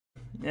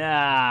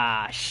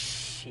Ah,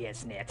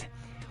 shiznit.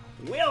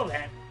 Well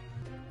then.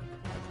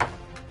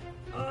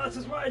 Oh, this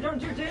is why I don't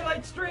do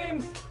daylight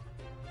streams.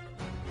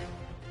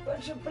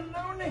 Bunch of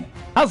baloney.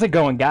 How's it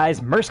going, guys?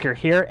 Mersker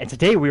here, and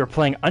today we are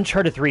playing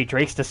Uncharted 3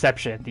 Drake's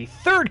Deception, the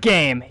third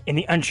game in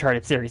the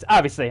Uncharted series.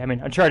 Obviously, I mean,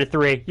 Uncharted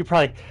 3, you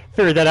probably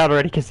figured that out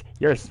already because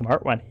you're a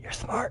smart one. You're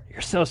smart.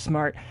 You're so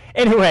smart.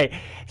 Anyway,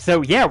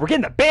 so yeah, we're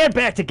getting the band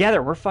back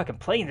together. We're fucking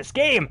playing this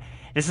game.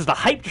 This is the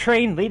hype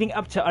train leading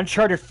up to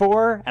Uncharted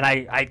 4, and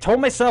I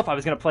told myself I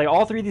was going to play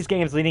all three of these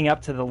games leading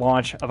up to the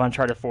launch of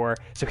Uncharted 4.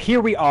 So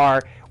here we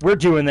are. We're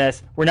doing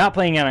this. We're not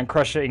playing it on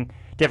crushing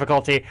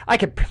difficulty. I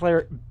could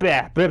play,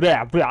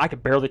 I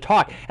could barely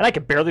talk, and I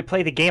could barely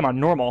play the game on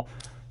normal.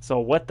 So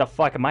what the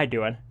fuck am I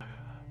doing?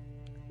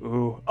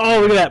 Ooh. Oh,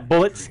 look at that.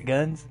 Bullets,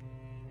 guns.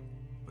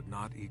 But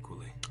not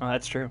equally. Oh,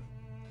 that's true.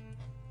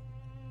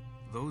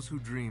 Those who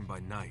dream by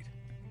night,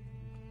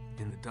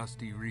 in the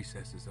dusty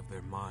recesses of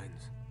their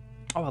minds,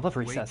 Oh, I love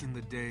recess. wake in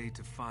the day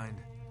to find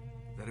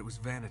that it was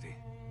vanity.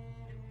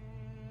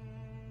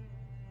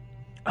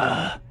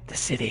 The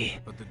city.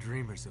 But the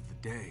dreamers of the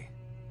day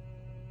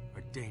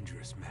are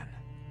dangerous men,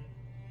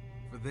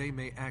 for they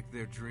may act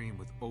their dream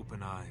with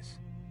open eyes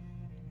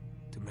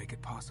to make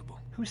it possible.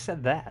 Who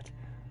said that?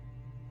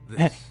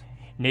 This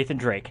Nathan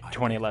Drake,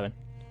 2011.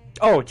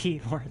 Oh,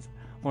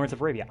 Lawrence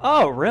of Arabia.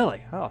 Oh,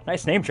 really? Oh,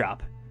 nice name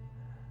drop.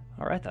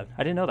 All right, then.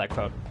 I didn't know that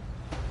quote.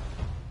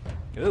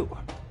 Ooh.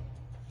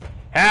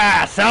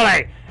 Ah,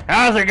 Sully!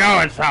 How's it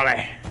going,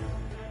 Sully?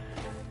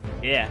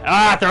 Yeah.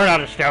 Ah, throw it out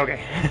a stogie.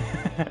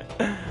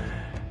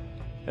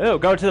 Oh,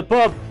 go to the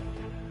pub.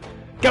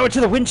 Go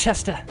to the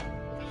Winchester.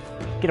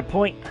 Get a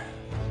point.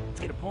 Let's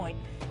get a point.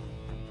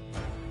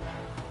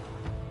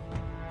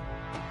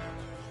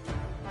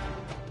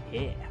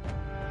 Yeah.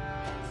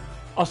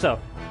 Also,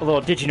 a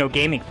little Did You Know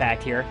gaming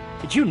fact here.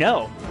 Did you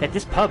know that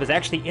this pub is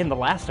actually in The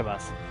Last of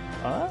Us?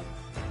 Huh?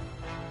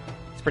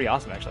 It's pretty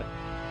awesome, actually.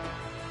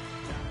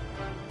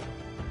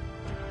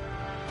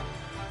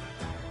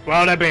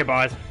 What'll that be,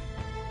 boys?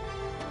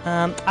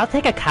 I'll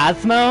take a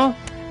Cosmo.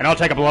 And I'll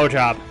take a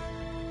blowjob.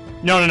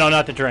 No,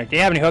 not the drink. Do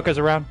you have any hookers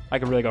around? I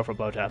could really go for a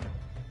blowjob.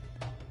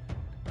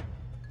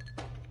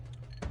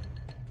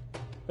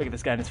 Look at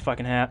this guy in his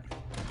fucking hat.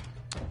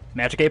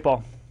 Magic 8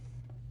 Ball.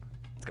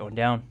 It's going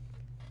down.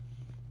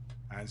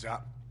 Hands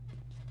up.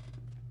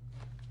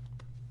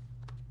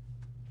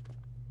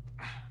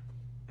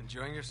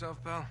 Enjoying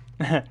yourself, pal?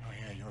 Oh yeah,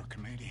 you're a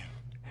comedian.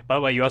 By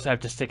the way, you also have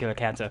testicular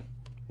cancer.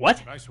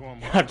 What? Nice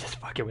one. I'm just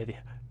fucking with you.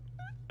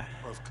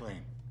 Both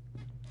clean.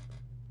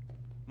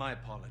 My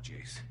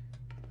apologies.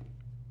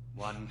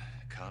 One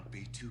can't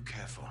be too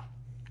careful.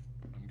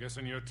 I'm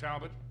guessing you're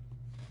Talbot?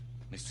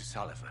 Mr.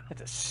 Sullivan.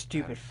 That's a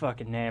stupid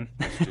fucking name.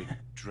 Mr.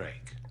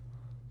 Drake.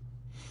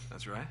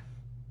 That's right.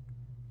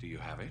 Do you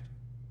have it?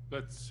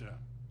 Let's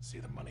see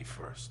the money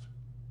first.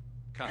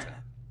 Cutter.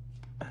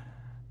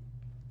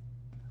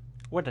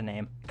 What a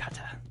name.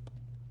 Kata.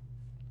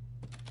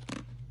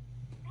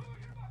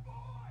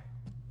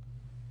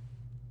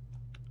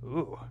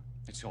 Ooh.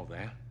 It's all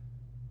there.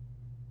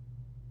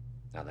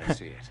 Now let's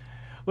see it.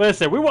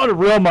 Listen, we wanted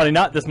real money,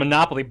 not this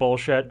Monopoly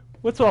bullshit.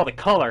 What's all the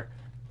color?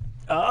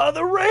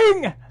 The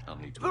ring! I'll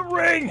need to The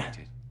ring!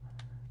 authenticate it.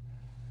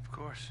 Of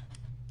course.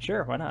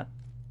 Sure, why not?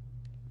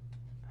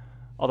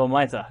 Although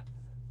mine's a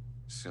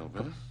Silver.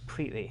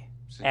 completely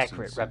 16th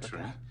accurate century.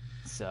 replica.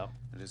 So,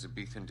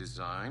 Elizabethan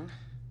design.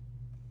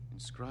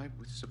 Inscribed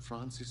with Sir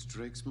Francis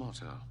Drake's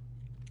motto.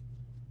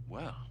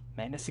 Well,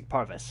 Magnus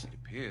Parvis. it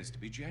appears to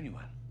be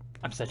genuine.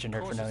 I'm such a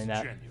nerd for knowing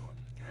that. Genuine.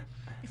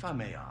 If I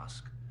may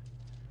ask,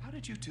 how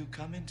did you two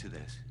come into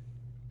this?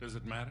 Does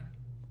it matter?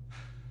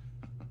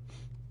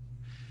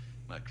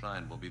 My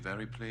client will be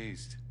very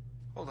pleased.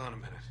 Hold on a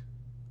minute.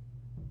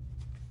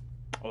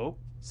 Oh.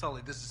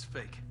 Sully, this is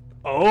fake.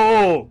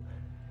 Oh!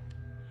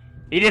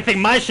 You didn't think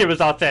my shit was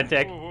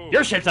authentic. Whoa.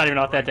 Your shit's not even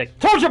authentic.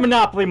 Told you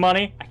Monopoly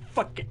money. I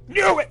fucking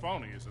knew it.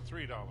 Phony is a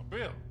 $3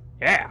 bill.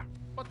 Yeah.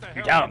 What the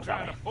You're hell are dumb, you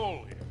trying Sully. to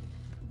pull here?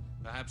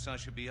 Perhaps I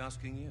should be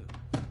asking you.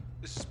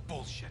 This is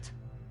bullshit.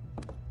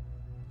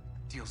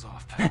 Deal's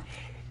off, pal.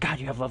 God,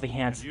 you have lovely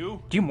hands.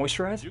 You? Do you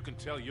moisturize? You can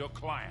tell your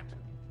client.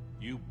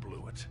 You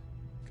blew it.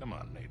 Come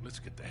on, Nate. Let's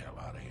get the hell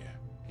out of here.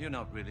 You're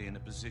not really in a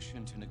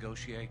position to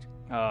negotiate.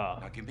 Oh.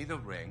 Now give me the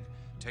ring,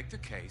 take the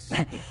case,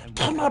 and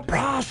Give me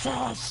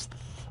process.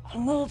 I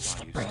need Why you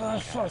still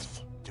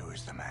process. Do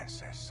as the man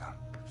says, son.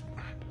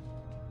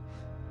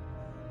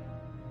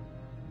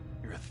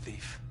 You're a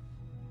thief.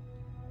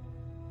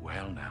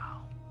 Well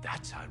now,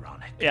 that's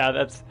ironic. Yeah,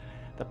 that's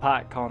the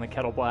pot calling the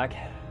kettle black.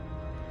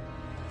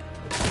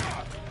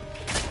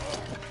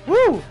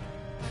 Woo!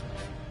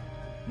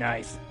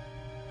 Nice.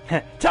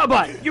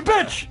 Talbot, you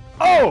bitch!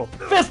 Oh,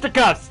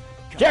 fisticuffs!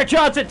 Jack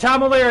Johnson,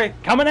 Tom O'Leary,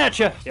 coming at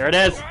you. There it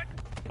is.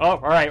 Oh, all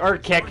right, or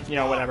kick, you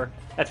know, whatever.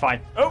 That's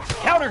fine. Oh,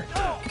 counter!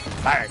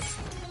 Fired.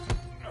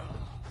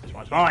 This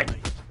one's mine.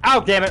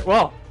 Ow, damn it.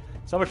 Well,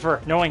 so much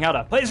for knowing how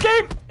to play this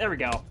game. There we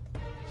go.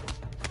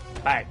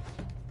 Fired.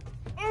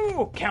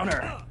 Ooh,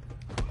 counter.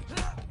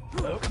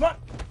 Oh, come on.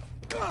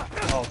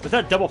 Oh, was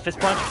that a double fist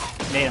punch?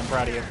 Nate, I'm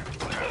proud of you.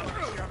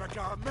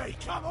 Mate,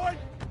 come on!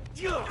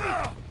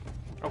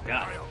 Oh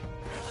god.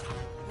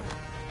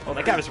 Oh,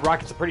 that guy was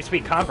rocking some pretty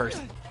sweet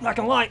Converse. Not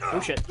gonna lie. Oh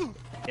shit.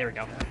 There we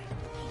go.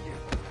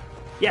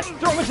 Yes,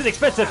 throw him into the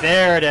expensive.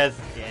 There it is.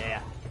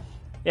 Yeah.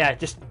 Yeah,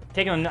 just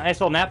taking a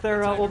nice little nap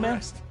there, old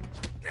man.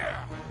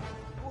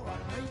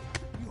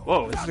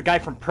 Whoa, this is the guy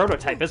from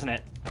Prototype, isn't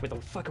it? With the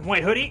fucking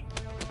white hoodie?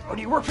 Or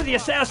do you work for the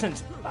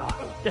assassins?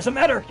 Doesn't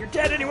matter. You're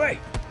dead anyway.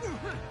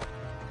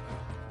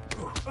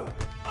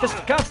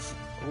 Fisticuffs.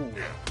 Ooh.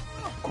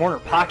 Corner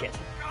pocket.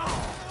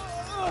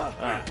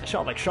 I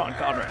shot like Sean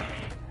Connery.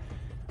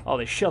 Oh,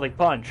 they Shelly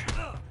punch.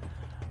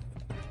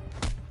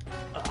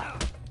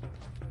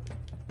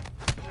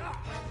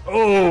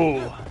 Oh!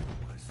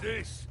 What's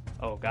this?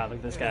 Oh god, look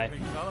at this guy.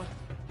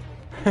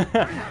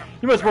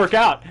 You must work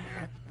out.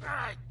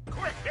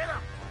 Quick, hit him!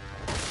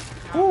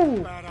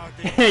 Ooh.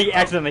 He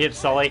accidentally hit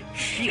Sully.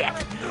 Shit.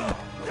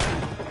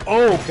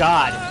 Oh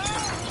god.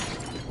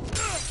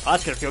 Oh,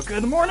 that's gonna feel good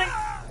in the morning.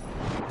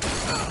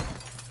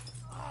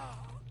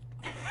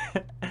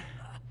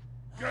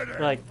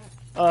 Like,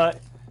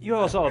 you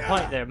also saw a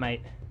point there,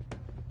 mate.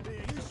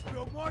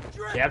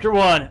 Chapter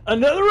 1,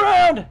 another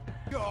round!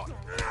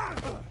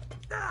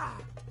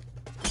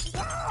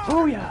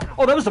 Oh yeah.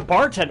 Oh, that was the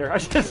bartender. I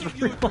just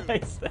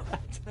realized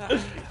that.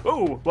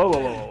 Oh, whoa, whoa, whoa,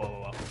 whoa,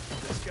 whoa, whoa.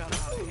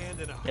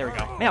 There we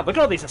go. Man, look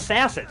at all these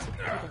assassins.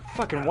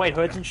 Fucking white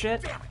hoods and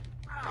shit.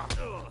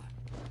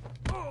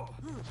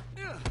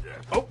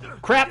 Oh,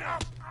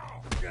 crap.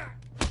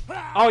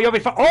 Oh, you'll be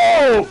fine.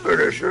 Oh,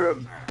 finish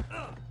him.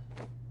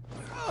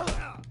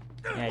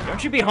 Yeah,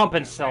 don't you be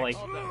humping, Sully.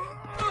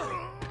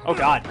 Oh,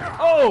 God.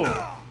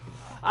 Oh!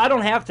 I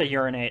don't have to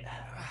urinate.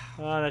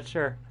 Oh, that's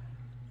sure.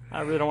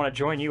 I really don't want to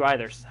join you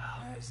either, so.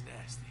 That's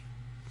nasty.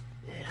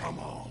 Come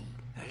on.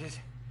 Just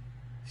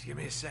give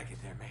me a second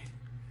there, mate.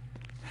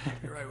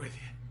 Be right with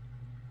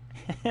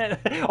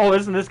you. Oh,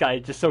 isn't this guy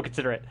just so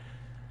considerate?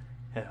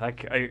 Yeah,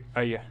 like,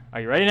 are you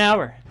ready now,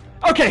 or?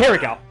 Okay, here we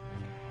go.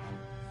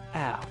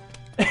 Ow.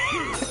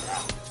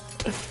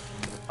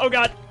 Oh,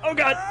 God. Oh,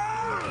 God.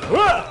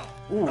 Whoa!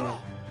 Ooh.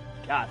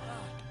 God.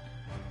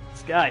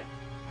 This guy.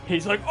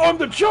 He's like, I'm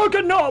the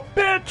juggernaut,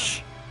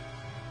 bitch!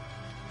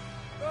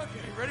 Okay,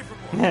 ready for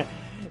more.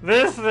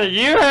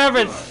 You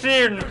haven't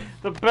seen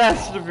the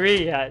best of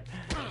me yet.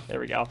 There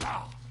we go.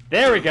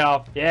 There we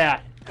go. Yeah.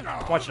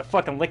 I want you to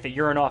fucking lick the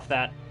urine off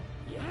that.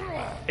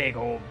 Big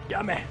old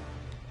dummy.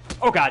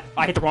 Oh god,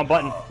 I hit the wrong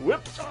button.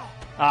 Whoops.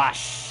 Ah,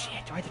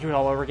 shit. Do I have to do it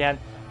all over again?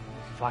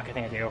 Fuck, I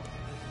think I do.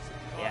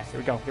 Yeah, here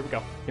we go. Here we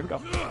go. Here we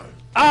go.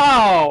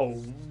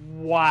 Oh!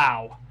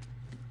 Wow.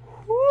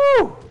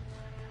 Woo!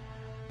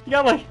 You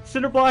got like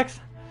cinder blocks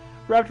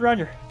wrapped around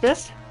your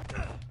fist?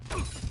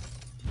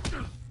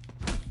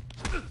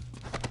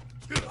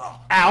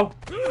 Ow!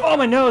 Oh,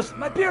 my nose!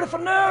 My beautiful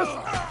nose!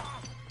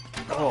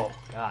 Oh,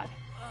 God.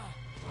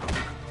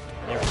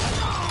 There we go.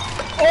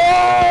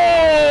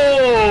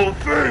 Oh!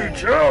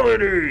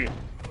 Fatality!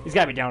 He's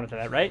got to be down into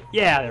that, right?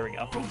 Yeah, there we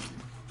go.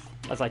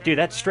 I was like, dude,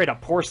 that's straight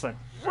up porcelain.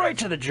 Right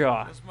to the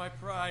jaw. That's my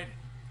pride.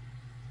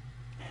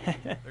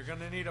 They're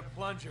gonna need a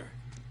plunger.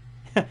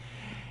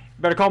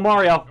 Better call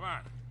Mario. Come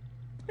on.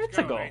 It's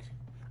go, a goal. mate.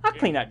 I'll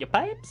clean out your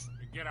pipes.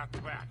 Get out the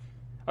back.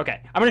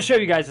 Okay, I'm going to show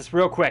you guys this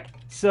real quick.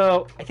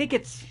 So, I think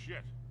it's Shit.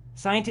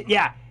 scientific.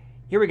 Yeah,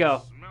 here we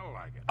go. Smell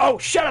like it. Oh,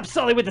 shut up,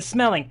 Sully, with the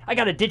smelling. I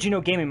got a did you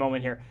know gaming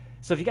moment here.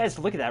 So if you guys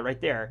look at that right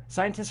there,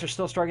 scientists are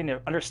still struggling to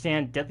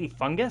understand deadly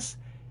fungus.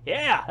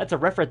 Yeah, that's a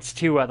reference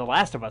to The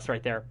Last of Us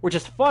right there, which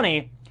is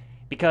funny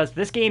because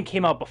this game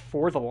came out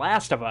before The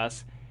Last of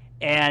Us,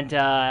 and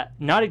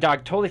Naughty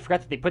Dog totally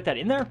forgot that they put that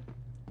in there,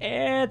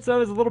 and so it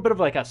was a little bit of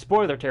like a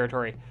spoiler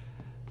territory.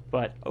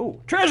 But, oh,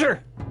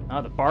 treasure!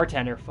 Oh, the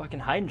bartender fucking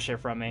hiding shit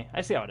from me.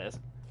 I see how it is.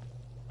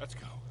 Let's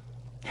go.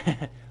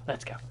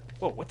 Let's go.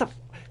 Whoa, what the...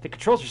 The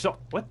controls are so...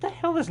 What the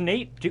hell is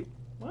Nate do...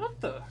 What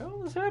the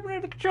hell is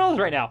happening to the controls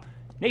right now?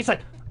 Nate's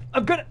like,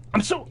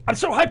 I'm so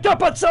hyped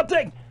up on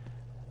something!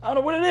 I don't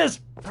know what it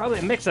is. Probably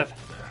a mix of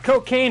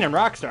cocaine and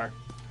Rockstar.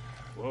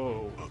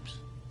 Whoa. Oops.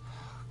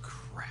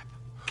 Crap.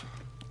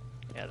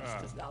 Yeah, this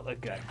does not look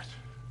good.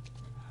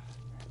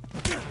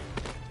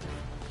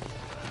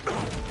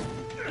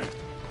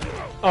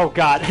 Oh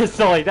god,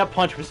 Sully, that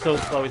punch was so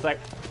slow. He's like,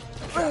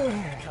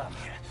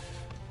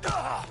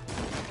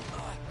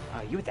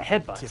 you with the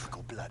headbutt.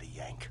 Typical bloody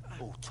Yank.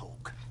 All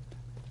talk.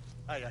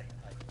 Hey.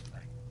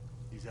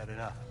 You've had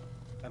enough,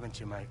 haven't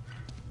you, mate?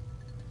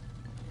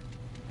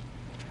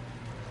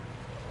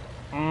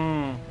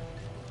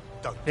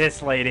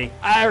 This lady.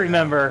 I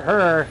remember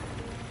her.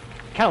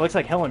 Kind of looks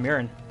like Helen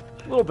Mirren.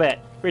 A little bit.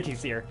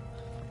 Richie's here.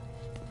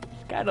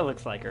 Kind of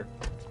looks like her.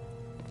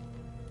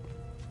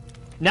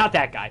 Not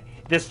that guy.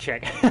 This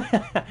chick.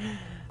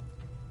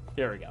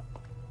 There we go.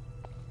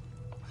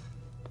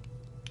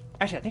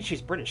 Actually, I think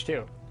she's British,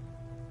 too.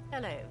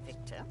 Hello,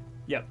 Victor.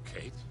 Yep.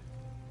 Kate?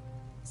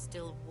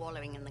 Still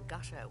wallowing in the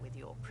gutter with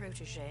your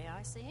protege,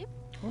 I see.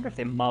 I wonder if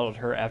they modeled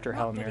her after Not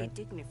Helen very Mirren.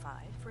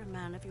 dignified for a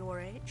man of your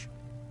age.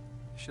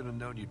 Should have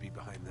known you'd be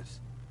behind this.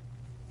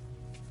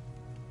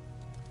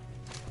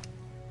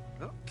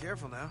 Oh,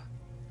 careful now.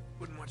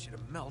 Wouldn't want you to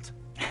melt.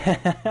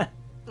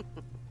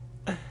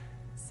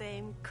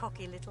 Same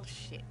cocky little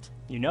shit.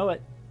 You know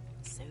it.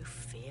 So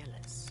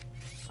fearless.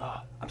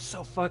 Oh, I'm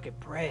so fucking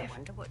brave. I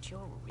wonder what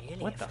you're really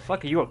What the afraid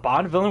fuck? Are you a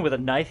Bond villain with a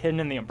knife hidden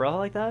in the umbrella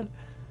like that?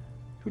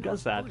 Who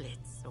does that?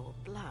 Bullets or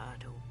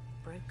blood or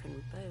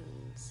broken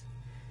bones.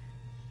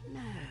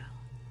 No.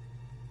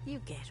 You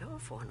get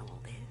off on all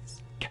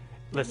this.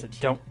 Listen,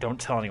 don't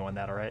tell anyone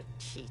that, all right?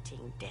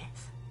 Cheating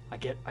death. I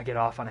get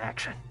off on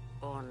action.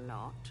 Or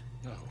not.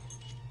 No.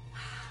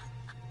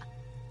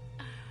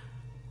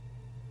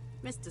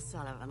 Mr.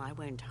 Sullivan, I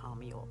won't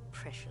harm your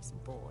precious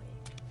boy.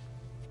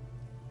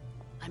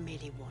 I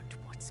merely want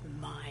what's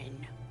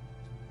mine.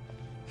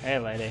 Hey,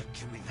 lady.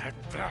 Give me that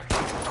back.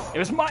 It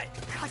was my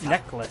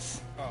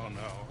necklace. Oh,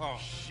 no. Oh.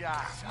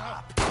 Shut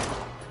up!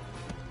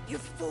 You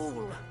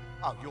fool!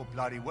 Oh, you're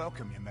bloody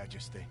welcome, Your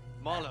Majesty.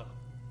 Marlowe,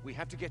 we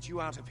have to get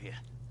you out of here.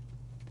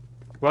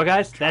 Well,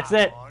 guys, that's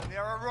it. Oh,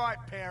 they're a right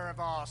pair of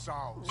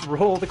arseholes.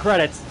 Roll the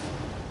credits.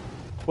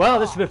 Well,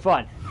 this has been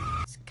fun.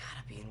 It's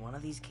gotta be in one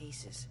of these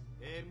cases.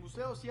 El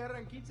museo cierra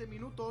en 15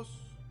 minutos.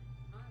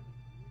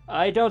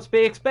 I don't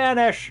speak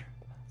Spanish,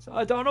 so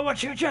I don't know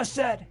what you just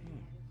said.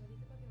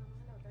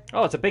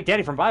 Oh, it's a Big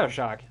Daddy from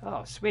BioShock.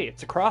 Oh, sweet.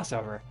 It's a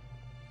crossover.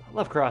 I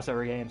love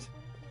crossover games.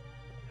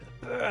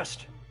 They're the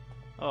best.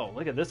 Oh,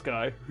 look at this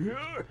guy.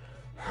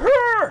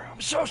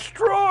 I'm so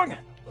strong.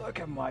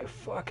 Look at my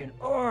fucking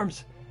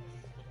arms.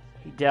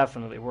 He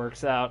definitely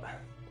works out.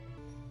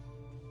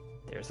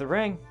 There's the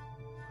ring.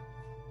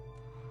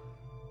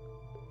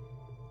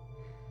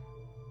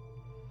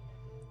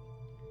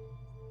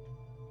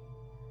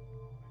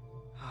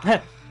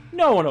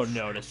 No one will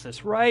notice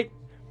this, right?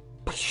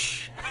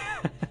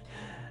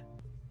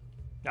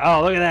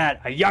 Oh, look at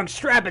that. A young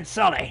strapping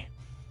Sully.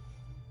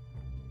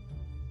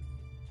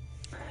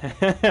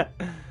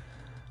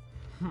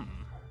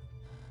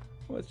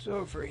 What's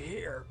over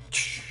here?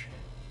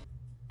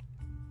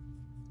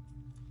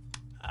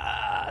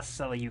 Ah,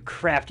 Sully, you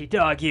crafty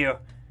dog, you.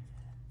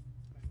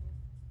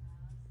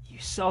 You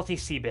salty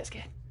sea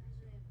biscuit.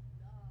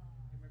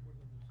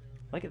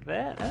 Look at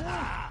that.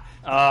 Ah.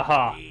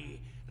 Uh-huh.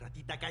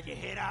 Ratita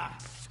callejera.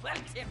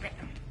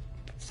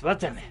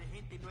 Suéltame.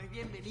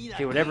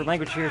 Okay, whatever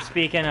language you're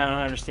speaking, I don't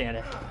understand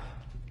it.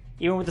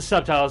 Even with the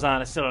subtitles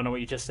on, I still don't know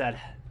what you just said.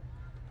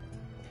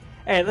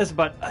 Hey, listen,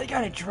 bud, you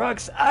got any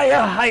drugs?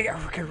 I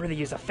could really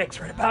use a fix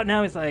right about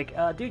now. He's like,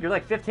 dude, you're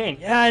like 15.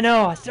 Yeah, I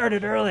know, I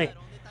started early.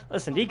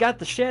 Listen, do you got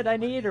the shit I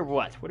need, or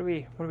what? What are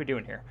we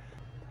doing here?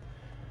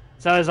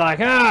 So he's like,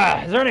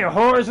 is there any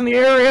whores in the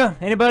area?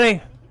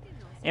 Anybody?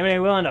 Anybody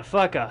willing to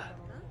fuck a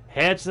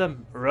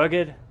handsome,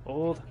 rugged,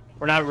 old,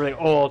 or not really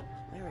old,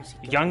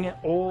 young,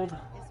 old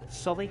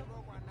Sully?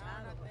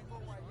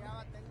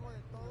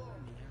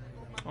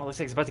 Oh, looks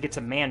like he's about to get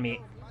some man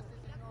meat.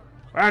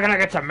 Where can I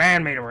get some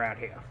man meat around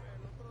here?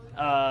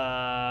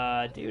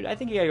 Dude, I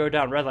think you gotta go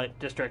down red light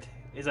district.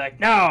 He's like,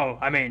 no,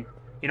 I mean,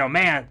 you know,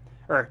 man,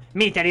 or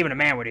meat that even a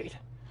man would eat.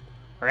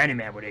 Or any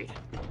man would eat.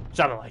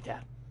 Something like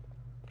that.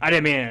 I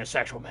didn't mean it in a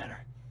sexual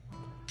manner.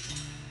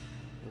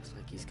 Looks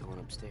like he's going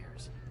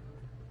upstairs.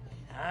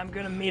 I'm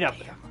gonna meet up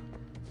with him.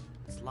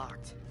 It's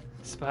locked.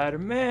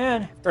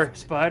 Spider-Man, or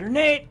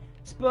Spider-Nate,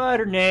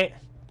 Spider-Nate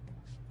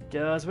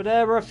does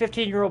whatever a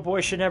 15-year-old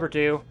boy should never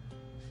do.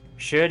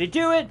 Should he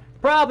do it?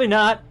 Probably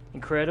not.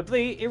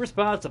 Incredibly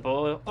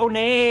irresponsible. Oh,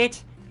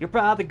 Nate, you're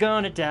probably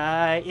gonna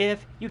die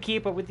if you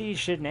keep up with these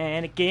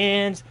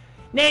shenanigans.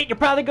 Nate, you're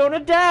probably gonna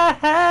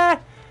die.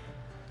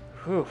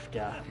 Oof,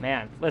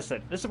 man,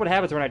 listen, this is what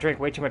happens when I drink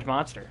way too much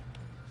Monster.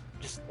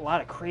 Just a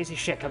lot of crazy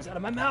shit comes out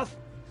of my mouth.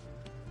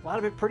 A lot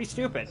of it pretty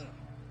stupid.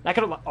 Not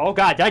gonna. Oh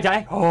God,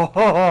 die.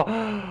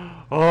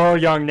 Oh,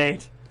 young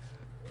Nate.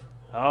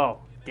 Oh,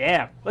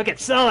 damn. Look at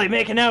Sully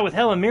making out with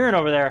Helen Mirren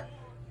over there.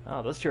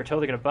 Oh, those two are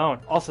totally gonna bone.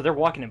 Also, they're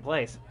walking in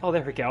place. Oh,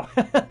 there we go.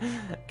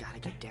 Gotta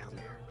get down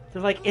there.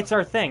 They're like, it's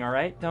our thing, all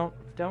right? Don't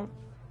judge.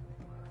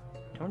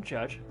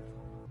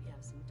 We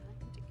have some time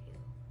to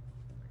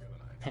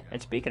kill.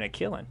 And speaking of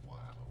killing.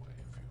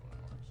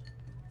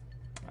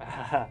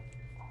 A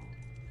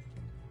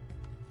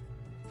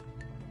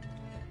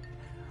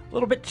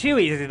little bit too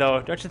easy,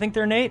 though. Don't you think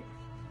there, Nate?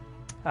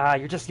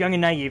 You're just young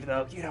and naive,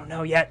 though. You don't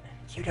know yet.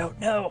 You don't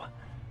know.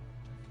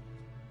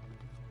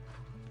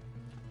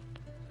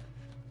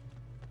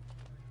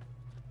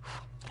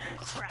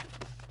 Crap.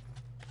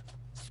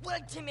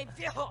 Suélteme,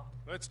 viejo.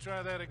 Let's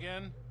try that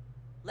again.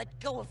 Let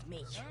go of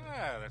me.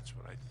 Ah, that's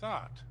what I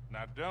thought.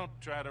 Now don't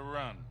try to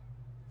run.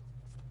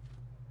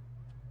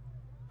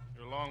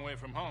 You're a long way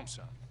from home,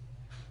 son.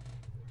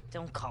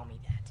 Don't call me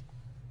that.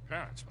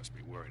 Parents must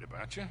be worried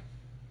about you.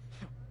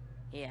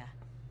 Yeah,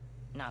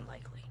 not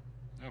likely.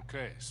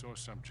 Okay, sore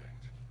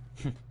subject.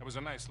 That was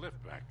a nice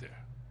lift back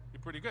there.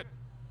 You're pretty good.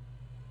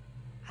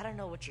 I don't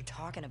know what you're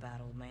talking about,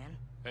 old man.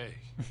 Hey,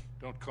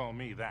 don't call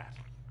me that.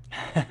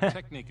 Your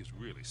technique is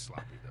really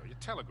sloppy, though. You're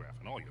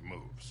telegraphing all your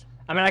moves.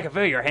 I mean, I can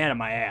feel your hand in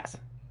my ass.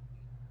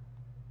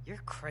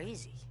 You're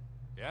crazy.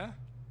 Yeah?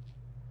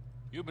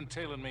 You've been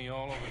tailing me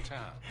all over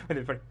town.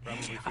 Probably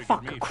Probably figured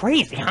fucking me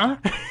crazy, huh?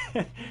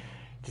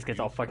 Just gets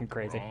all fucking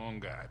crazy. Wrong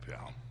guy,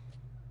 pal.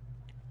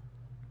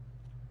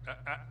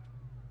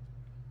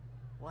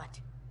 What?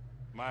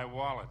 My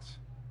wallet.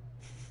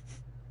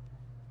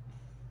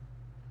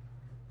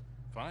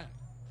 Fine.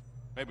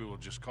 Maybe we'll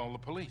just call the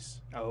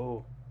police.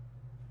 Oh.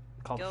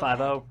 Call the Go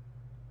 5-0. Of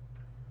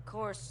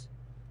course,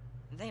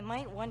 they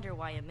might wonder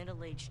why a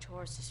middle-aged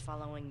tourist is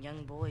following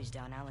young boys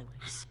down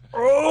alleyways.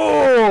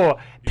 Oh!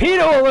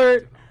 Pedo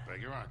alert!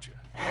 Beggar, aren't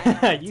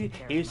you?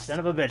 you son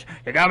of a bitch.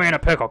 You got me in a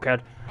pickle,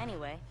 kid.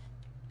 Anyway,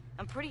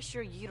 I'm pretty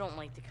sure you don't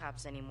like the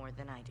cops any more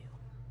than I do.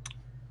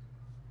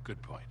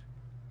 Good point.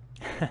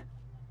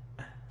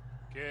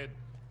 Kid.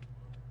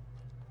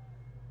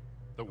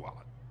 The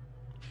wallet.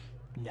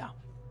 No.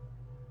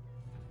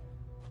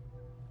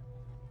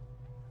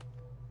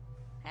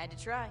 Had to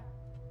try.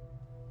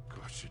 Of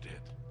course you did.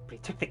 But he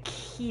took the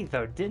key,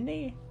 though, didn't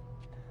he?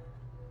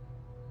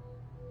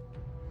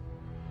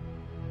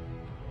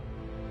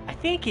 I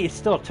think he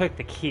still took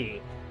the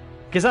key.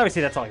 Because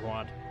obviously that's all he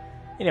wanted.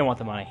 He didn't want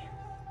the money.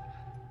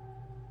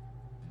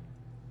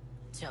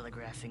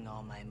 Telegraphing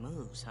all my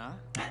moves, huh?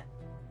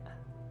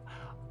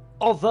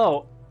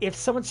 Although, if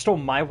someone stole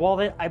my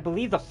wallet, I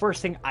believe the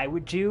first thing I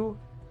would do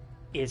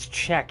is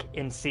check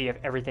and see if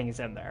everything is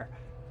in there.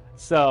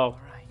 So,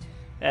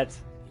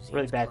 that's a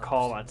really bad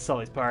call on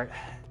Sully's part.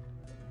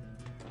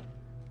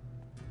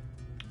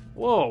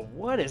 Whoa,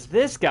 what is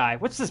this guy?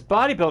 What's this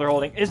bodybuilder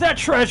holding? Is that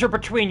treasure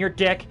between your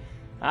dick?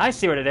 I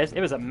see what it is.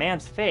 It was a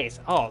man's face.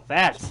 Oh,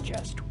 that's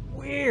just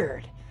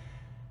weird.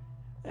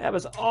 That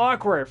was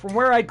awkward. From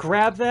where I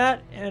grabbed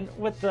that and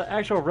what the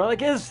actual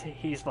relic is,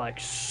 he's like,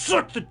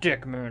 suck the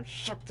dick, man.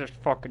 Suck this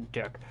fucking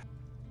dick.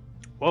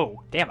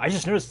 Whoa, damn, I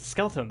just noticed the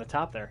skeleton on the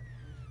top there.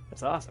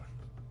 That's awesome.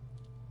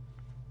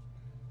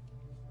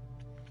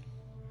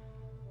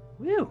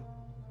 Woo.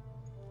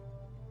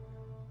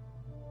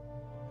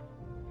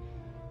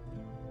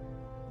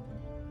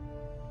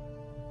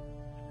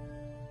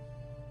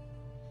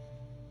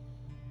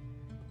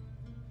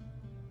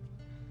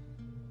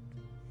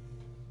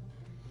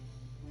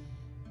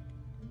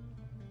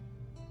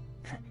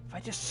 If I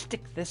just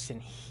stick this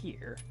in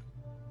here.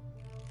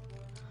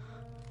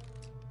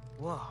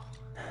 Whoa.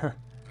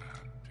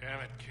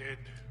 Damn it, kid.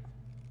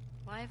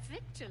 Why,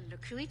 Victor,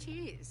 look who it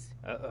is.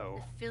 Uh-oh.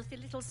 The filthy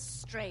little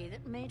stray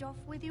that made off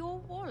with your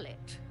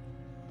wallet.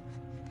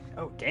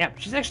 Oh, damn.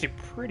 She's actually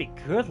pretty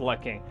good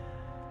looking.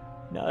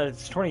 No,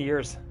 it's 20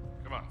 years.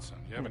 Come on, son.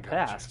 You In the haven't got a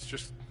past. chance.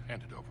 Just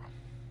hand it over.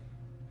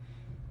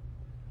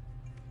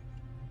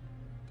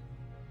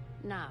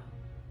 Now,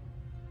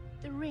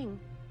 the ring.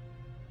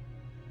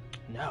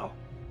 No.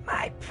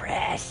 My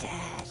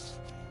precious.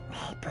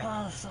 My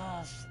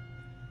precious.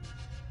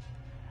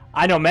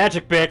 I know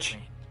magic, bitch.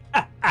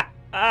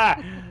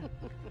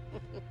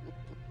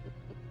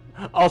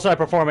 Also, I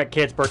perform at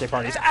kids' birthday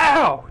parties.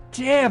 Ow!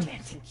 Damn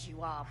it! Think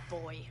you are,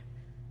 boy.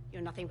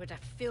 You're nothing but a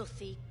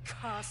filthy,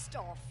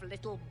 cast-off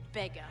little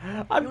beggar.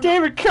 I'm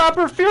David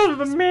Copperfield of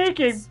the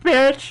making,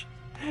 bitch!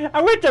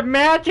 I went to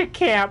magic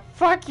camp.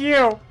 Fuck you.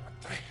 What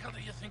the hell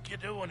do you think you're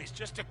doing? He's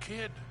just a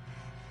kid.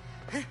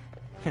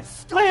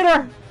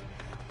 Later!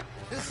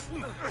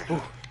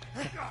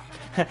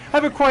 I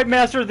haven't quite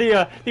mastered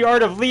the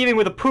art of leaving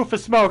with a poof of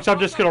smoke, so I'm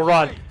just gonna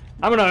run.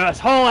 I'm gonna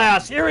haul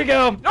ass. Here we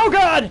go. Oh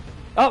god!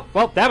 Oh,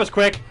 well, that was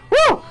quick.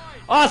 Woo!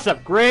 Awesome.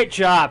 Great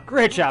job.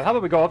 Great job. How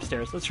about we go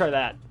upstairs? Let's try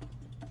that.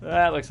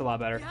 That looks a lot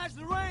better.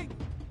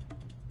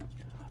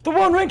 The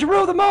one ring to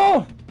rule them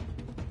all!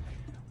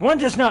 One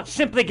does not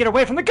simply get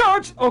away from the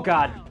guards! Oh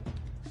god.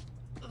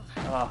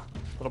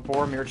 Little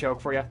Boromir joke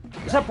for you.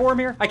 Is that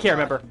Boromir? I can't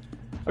remember.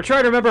 I'm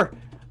trying to remember.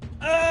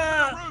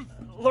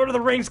 Lord of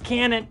the Rings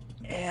canon.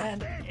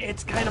 And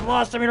it's kind of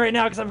lost on me right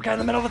now because I'm kind of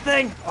in the middle of a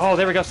thing. Oh,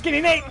 there we go.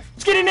 Skinny Nate!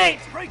 Skinny Nate!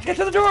 Get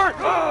to the door!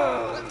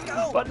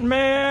 Oh, button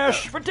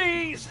mash for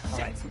days!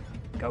 Alright.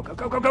 Go, go,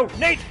 go, go, go!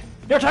 Nate!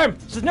 No time!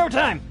 This is no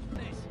time!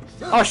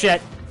 Oh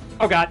shit.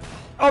 Oh god.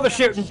 Oh, they're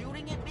shooting.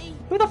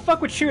 Who the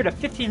fuck would shoot a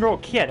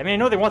 15-year-old kid? I mean, I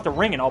know they want the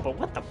ring and all, but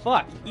what the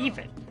fuck?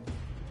 Even.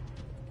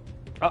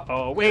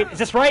 Uh-oh. Wait, is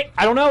this right?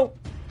 I don't know.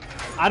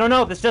 I don't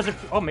know. This doesn't...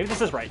 Oh, maybe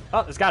this is right.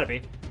 Oh, there's gotta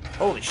be.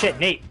 Holy shit,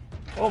 Nate.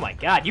 Oh my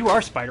god, you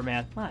are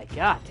Spider-Man. My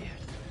god, dude.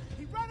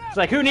 It's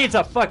like, who needs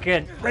a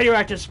fucking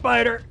radioactive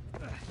spider?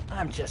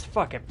 I'm just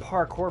fucking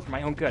parkour for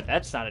my own good.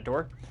 That's not a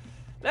door.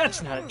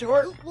 That's not a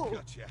door.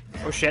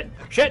 Oh shit.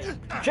 Shit.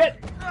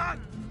 Shit.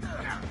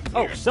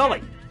 Oh,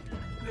 Sully.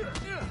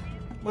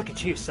 Look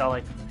at you,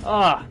 Sully.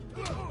 Ah,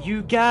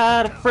 you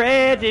got a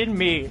friend in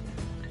me.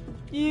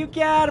 You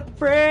got a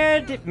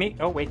friend in me.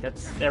 Oh wait,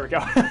 that's... There we go.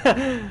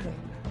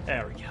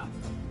 There we go.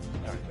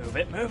 All right, move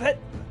it, move it.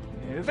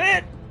 Move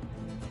it.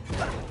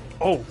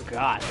 Oh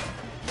god.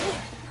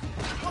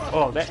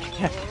 Oh that.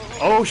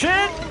 Oh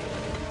shit.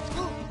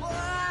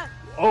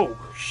 Oh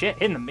shit!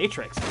 In the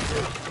Matrix.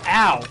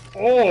 Ow.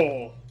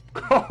 Oh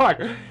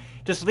god.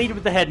 Just lead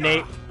with the head,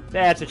 Nate.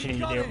 That's what you need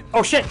to do.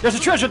 Oh shit! There's a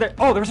treasure there.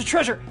 Oh, there's a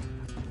treasure.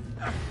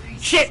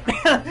 Shit!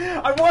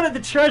 I wanted the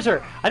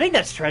treasure. I think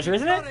that's treasure,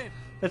 isn't it?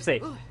 Let's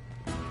see.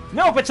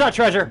 Nope, it's not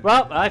treasure.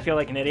 Well, I feel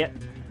like an idiot.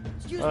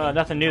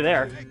 Nothing new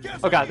there.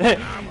 Oh god.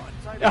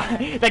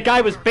 That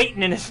guy was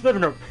baiting in his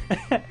living room.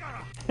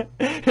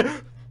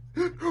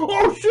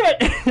 Oh shit!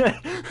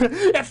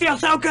 It feels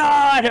so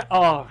good!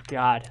 Oh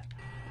god.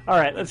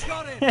 Alright, let's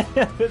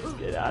let's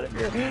get out of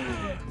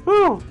here.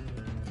 Woo!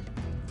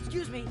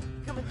 Excuse me,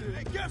 coming through.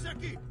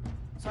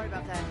 Sorry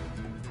about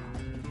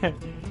that.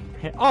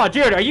 Oh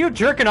dude, are you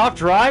jerking off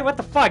dry? What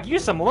the fuck?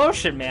 Use some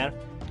lotion, man.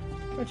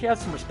 Don't you have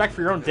some respect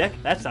for your own dick?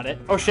 That's not it.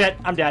 Oh shit,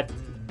 I'm dead.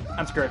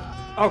 I'm screwed.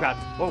 Oh god.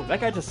 Whoa, that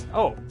guy just...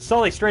 Oh,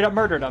 Sully straight up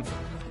murdered him.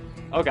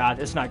 Oh god,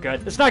 it's not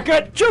good. It's not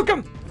good! Juke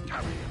him!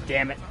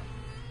 Damn it.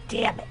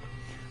 Damn it.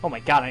 Oh my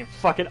god, I'm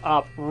fucking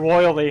up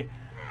royally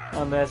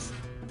on this.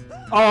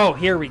 Oh,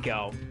 here we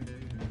go.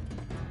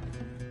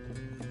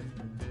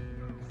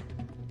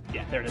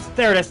 Yeah, there it is.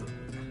 There it is.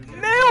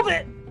 Nailed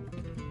it!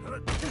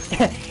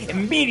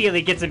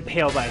 Immediately gets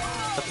impaled by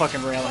the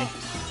fucking railing.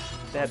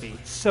 That'd be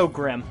so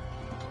grim.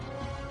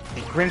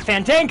 The Grim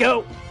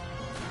Fandango!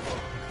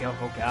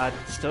 Oh god,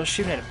 still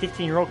shooting at a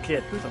 15-year-old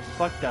kid. Who the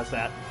fuck does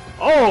that?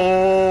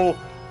 Oh!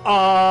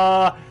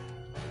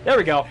 There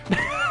we go.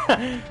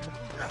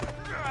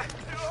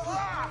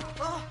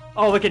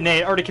 Oh, look at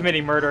Nate, already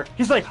committing murder.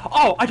 He's like,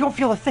 oh, I don't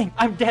feel a thing.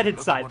 I'm dead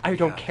inside. I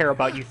don't care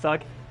about you,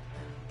 thug.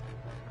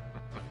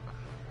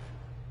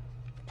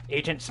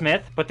 Agent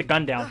Smith, put the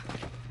gun down.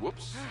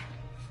 Whoops.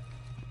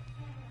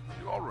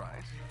 You all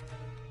right?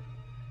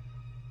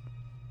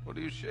 What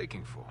are you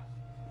shaking for?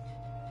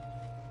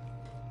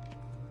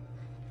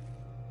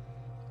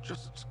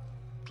 Just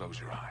close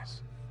your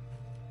eyes.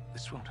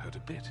 This won't hurt a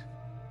bit.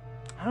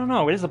 I don't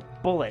know, it is a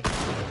bullet.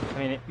 I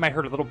mean, it might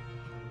hurt a little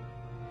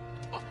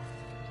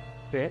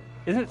bit.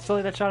 Isn't it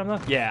Sully that shot him though?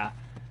 Yeah.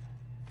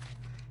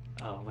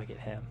 Oh, look at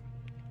him.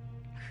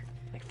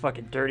 Like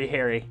fucking Dirty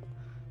Harry.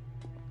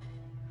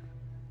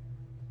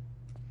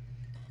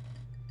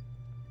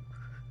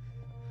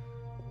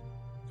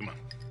 Come on.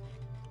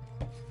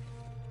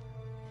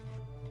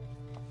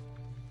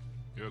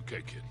 You're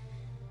okay, kid.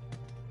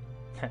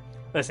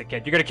 Listen,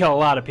 kid, you're gonna kill a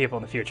lot of people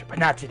in the future, but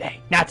not today.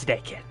 Not today,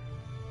 kid.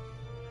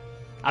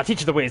 I'll teach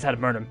you the ways how to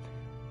murder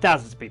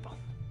thousands of people.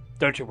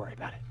 Don't you worry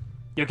about it.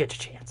 You'll get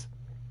your chance.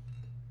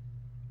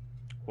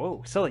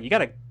 Whoa, Sully, you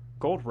got a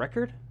gold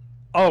record?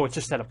 Oh, it's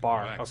just at a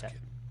bar. Relax, Okay.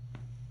 kid.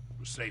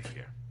 We're safe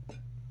here.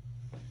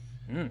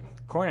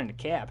 Corn in the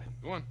cab.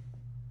 Go on.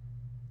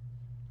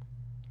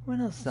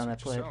 What else is on that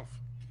Suit plate? yourself.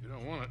 You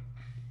don't want it.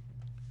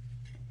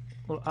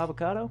 Little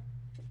avocado?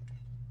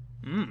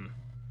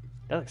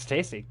 That looks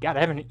tasty. God, I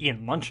haven't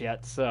eaten lunch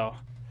yet, so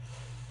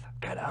I'm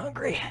kind of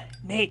hungry.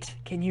 Nate,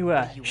 can you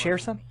share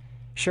some?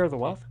 Share the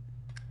wealth?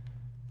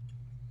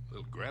 A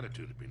little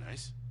gratitude would be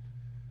nice.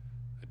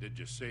 I did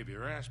just save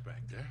your ass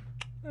back there.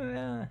 I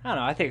don't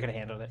know. I think I could have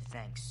handled it.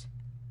 Thanks.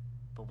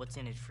 But what's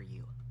in it for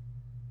you?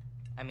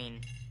 I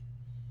mean,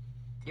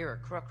 you're a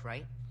crook,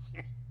 right?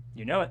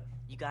 You know it.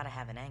 You gotta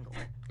have an angle.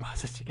 Oh,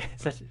 such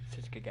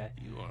a good guy.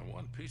 You are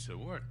one piece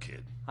of work,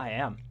 kid. I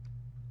am.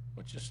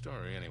 What's your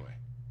story, anyway?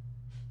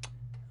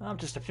 I'm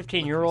just a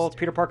 15-year-old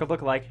Peter Parker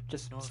lookalike,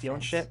 just No stealing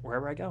offense. shit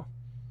wherever I go.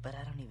 But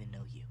I don't even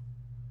know you.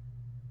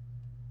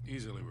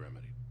 Easily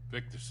remedied.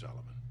 Victor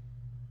Sullivan.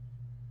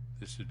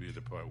 This would be the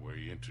part where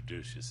you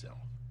introduce yourself.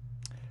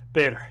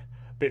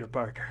 Peter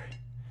Parker.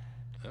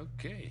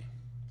 Okay.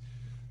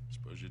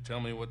 Suppose you tell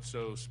me what's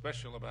so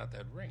special about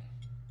that ring.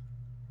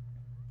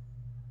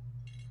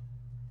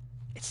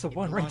 It's the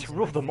one ring belongs to in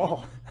rule my them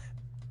all.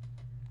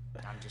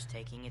 I'm just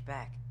taking it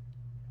back.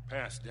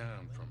 Passed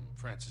down from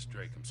Francis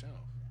Drake himself.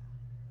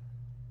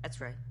 That's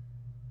right.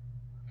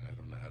 I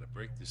don't know how to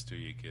break this to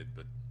you, kid,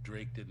 but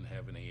Drake didn't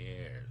have any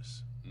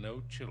heirs.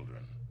 No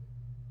children.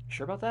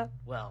 Sure about that?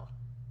 Well,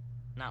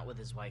 not with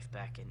his wife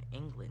back in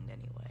England,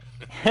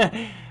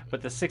 anyway.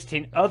 But the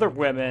 16 other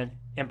women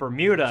in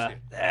Bermuda,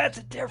 that's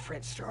a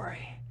different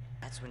story.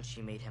 That's when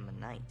she made him a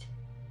knight.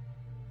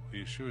 Well,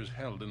 you sure as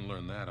hell didn't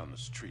learn that on the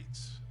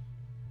streets.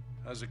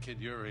 How's a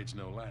kid your age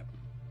know Latin?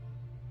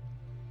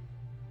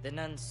 The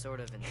nuns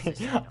sort of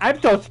insisted on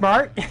I'm so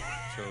smart.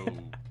 So,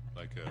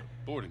 like a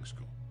boarding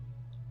school.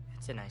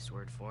 It's a nice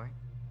word for it.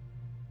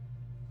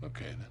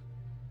 Okay, then.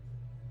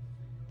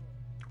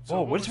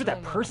 Whoa, what is was with that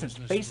all person's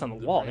business face on the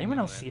with wall? ring Anyone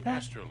and else see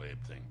that?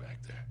 Astrolabe thing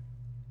back there.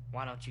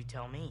 Why don't you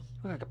tell me?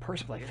 Look like a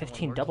person with like You're the one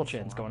 15 double working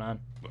chins for him. going on.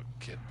 Look,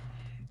 kid.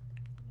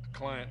 A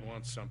client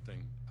wants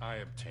something, I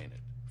obtain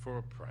it. For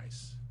a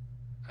price.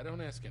 I don't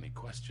ask any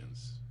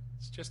questions.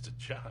 It's just a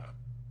job.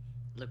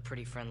 Look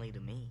pretty friendly to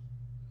me.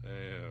 Yeah,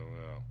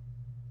 well.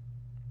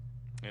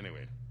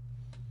 Anyway.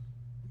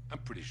 I'm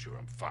pretty sure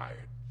I'm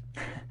fired.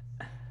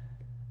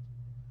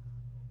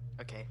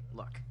 Okay,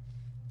 look.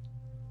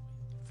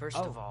 First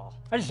of all,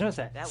 I just noticed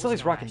that. That was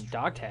Sully's no rocking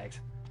astronaut. dog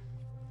tags.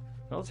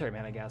 Military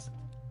man, I guess.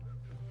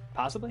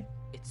 Possibly?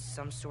 it's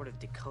some sort of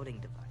decoding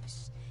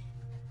device.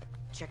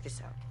 Check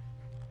this out.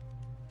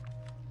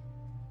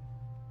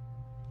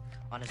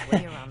 On his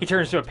way around He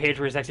turns to a page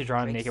where he's actually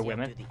drawing Drake naked sailed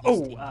women. through the Oh,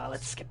 East Indies,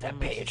 let's skip that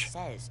only he page.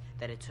 says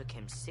that it took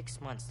him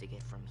 6 months to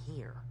get from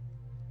here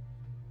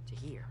to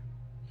here.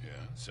 Yeah,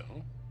 so?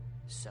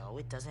 So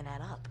it doesn't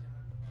add up.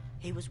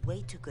 He was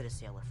way too good a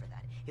sailor for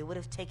that. It would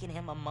have taken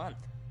him a month.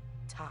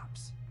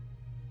 Tops.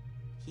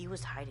 He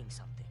was hiding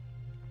something.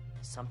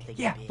 Something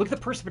Yeah, big. look at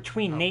the person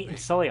between Nate and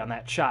Sully on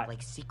that shot.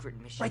 Like secret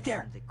missions Right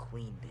there. from the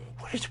Queen big.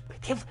 What is,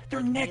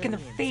 their neck and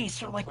their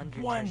face are like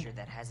one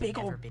big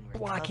old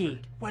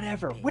blocky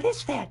whatever. What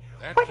is that?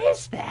 What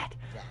is that?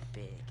 That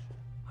big.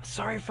 I'm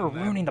sorry for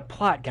ruining the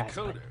plot, guys,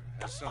 but Decoder what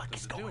the has fuck something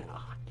is to do going with it.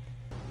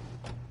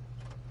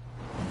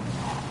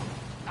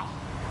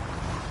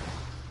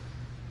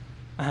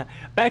 on?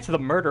 Back to the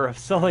murder of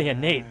Sully and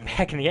Nate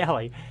back in the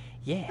alley.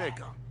 Yeah. They're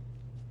gone.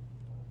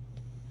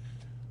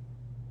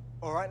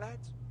 All right,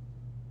 lads?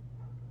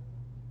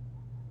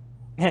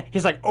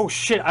 He's like, oh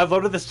shit, I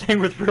loaded this thing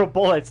with real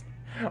bullets.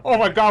 Oh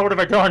my god, what have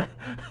I done?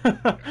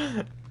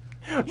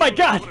 My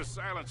god! Put a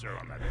silencer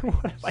on that.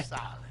 What have I...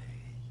 Sully,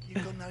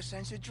 you've got no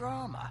sense of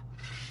drama.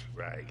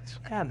 Right.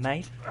 Yeah,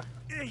 mate.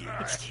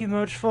 It's too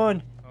much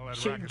fun. All that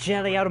Shooting rocket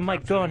jelly out of my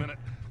comes in a gun. minute.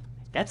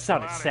 That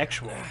sounded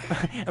sexual.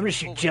 I'm gonna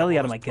shoot jelly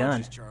out of my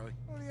gun. Charlie.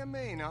 What do you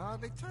mean? I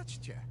hardly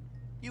touched you.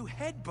 You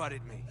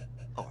headbutted me.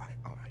 All right,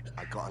 all right.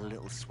 I got a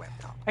little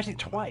swept up. Actually,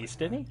 twice,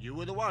 didn't he? You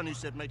were the one who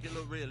said make it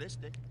look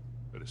realistic.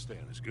 Better stay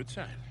on his good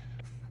side.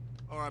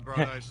 All right,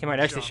 brothers. He might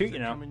actually shoot you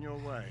now. Coming your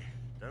way.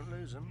 Don't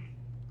lose them.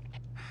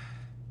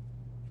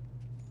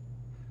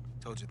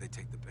 Told you they'd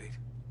take the bait.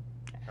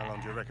 How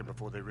long do you reckon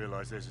before they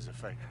realize this is a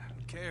fake?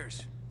 Who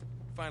cares?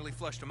 Finally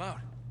flushed them out.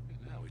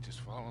 Now we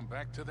just follow him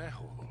back to that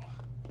hole.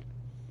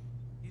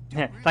 You do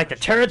Like the realize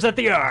turds that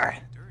they are.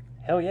 dirty.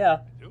 Hell yeah.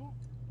 Do?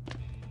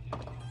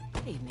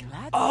 Good evening,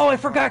 lads. Oh, I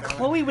forgot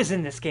Chloe was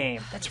in this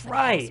game. That's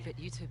right. Spit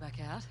you two back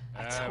out.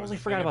 I totally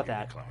forgot about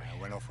that.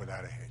 I went off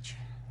without a hitch.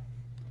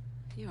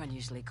 You're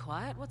unusually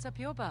quiet. What's up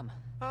your bum?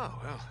 Oh,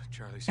 well,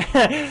 Charlie's...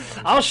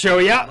 I'll show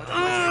ya.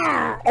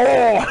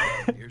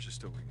 Oh! Here's a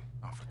story.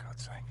 Oh, for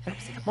God's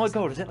sake. My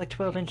god, is it like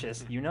 12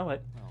 inches? You know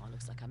it. Oh,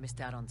 looks like I missed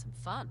out on some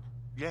fun.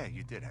 Yeah,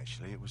 you did,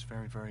 actually. It was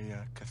very, very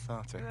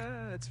cathartic.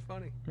 It's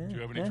funny. Do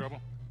you have any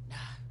trouble?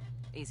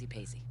 Easy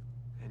peasy.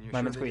 And you're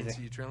Lemon sure they didn't squeezy.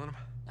 see you trailing him?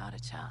 Not a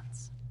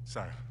chance.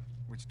 So,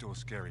 which door's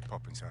scary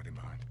Poppins hiding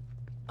behind?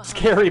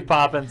 Scary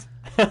Poppins.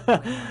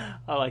 I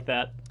like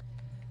that.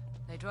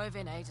 They drove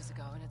in ages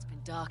ago, and it's been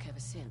dark ever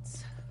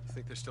since. You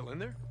think they're still in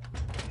there?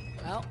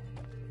 Well,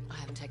 I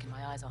haven't taken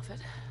my eyes off it.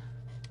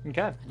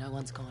 Okay. And no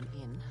one's gone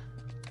in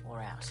or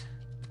out.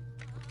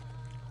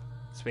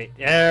 Sweet.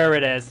 There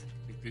it is.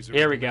 Think these are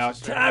Here we go.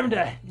 necessary? Time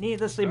to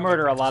needlessly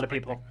murder a lot of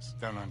people.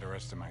 Don't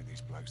underestimate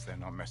these blokes. They're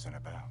not messing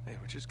about. Hey,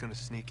 we're just gonna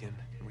sneak in,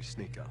 and we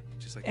sneak out.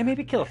 Just like And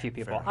maybe kill a few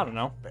people. Fair I don't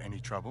know. But any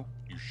trouble,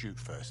 you shoot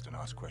first and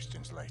ask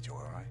questions later,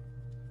 all right?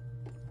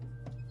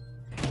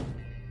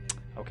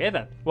 Okay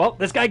then. Well,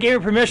 this guy gave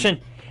me permission.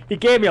 He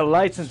gave me a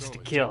license to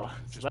kill.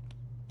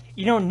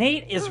 You know,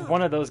 Nate is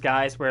one of those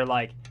guys where,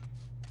 like,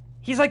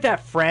 he's like that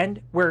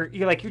friend where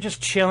you're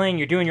just chilling,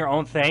 you're doing your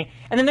own thing,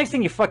 and the next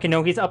thing you fucking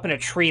know, he's up in a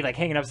tree, like,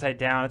 hanging upside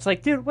down. It's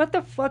like, dude, what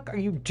the fuck are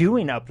you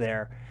doing up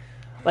there?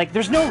 Like,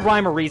 there's no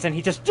rhyme or reason.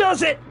 He just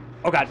does it!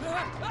 Oh, God.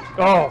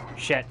 Oh,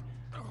 shit.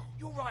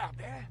 You're right up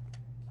there.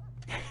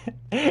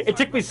 It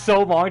took me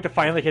so long to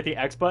finally hit the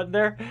X button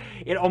there.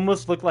 It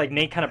almost looked like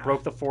Nate kind of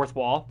broke the fourth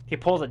wall. He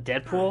pulls a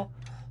Deadpool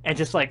and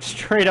just like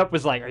straight up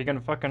was like, are you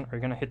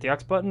gonna hit the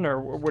X button, or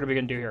what are we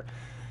gonna do here?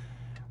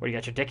 What, you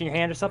got your dick in your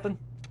hand or something?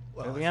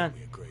 Well, Moving I on.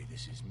 think we agree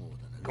this is more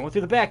than enough. Going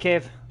through the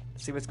Batcave.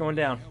 See what's going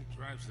down. Who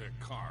drives their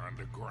car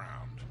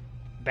underground?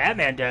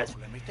 Batman does.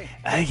 Let me think.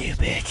 I do,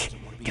 bitch.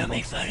 Don't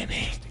make fun of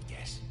me.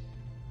 Yes.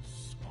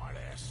 Smart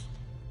ass.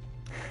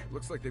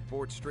 Looks like they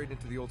bored straight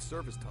into the old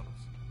service tunnels.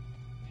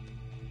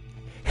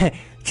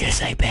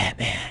 Just like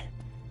Batman.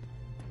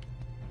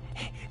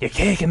 They're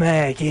taking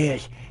my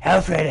ideas.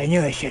 Alfred, I knew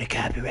I should have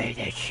copyrighted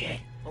that shit.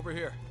 Over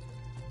here.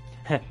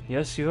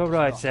 Yes, you're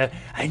right, sir.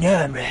 I know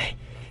I'm right.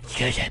 It's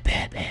because I'm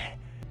Batman.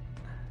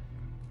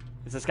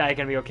 Is this guy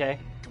gonna be okay?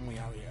 Can we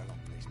hurry it along,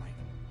 please, mate?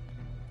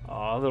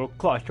 Oh, a little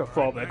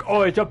claustrophobic.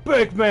 Oh, he's a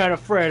big man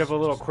afraid of a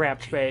little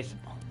cramped space.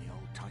 On the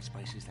old tight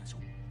spaces, that's all.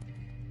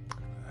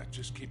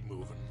 Just keep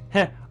moving.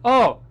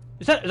 Oh,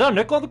 is that a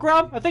nickel on the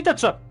ground? I think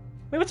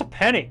maybe it's a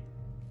penny.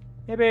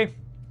 Maybe.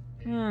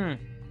 I'm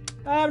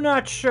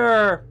not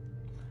sure.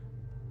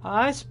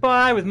 I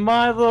spy with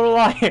my little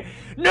eye.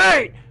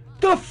 Nate!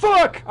 The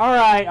fuck!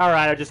 Alright,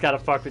 I just gotta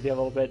fuck with you a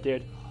little bit,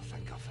 dude. Oh,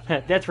 thank God for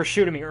that. That's for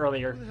shooting me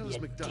earlier. the hell is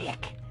You McDonald?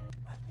 dick.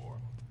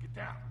 Get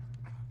down.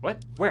 What?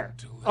 Where?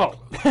 Too Oh.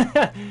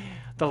 close.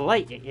 The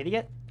light, you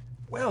idiot.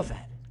 Well then.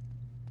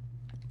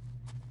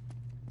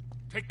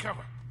 Take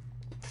cover.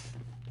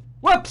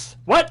 Whoops!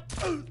 What?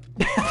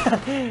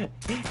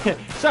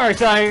 Sorry,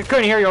 I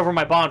couldn't hear you over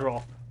my bond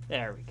roll.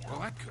 There we go. Well,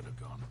 that could have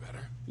gone better.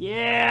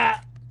 Yeah!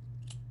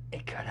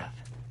 It could have.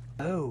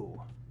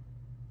 Oh.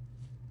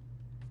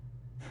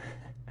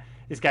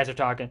 These guys are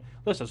talking.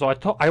 Listen, so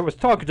I was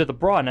talking to the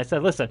broad and I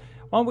said, listen,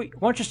 why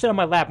don't you sit on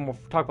my lap and we'll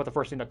talk about the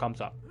first thing that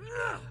comes up.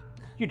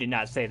 You did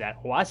not say that.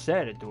 Oh, I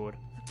said it, dude.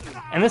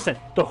 And listen,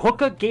 the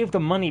hooker gave the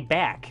money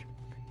back.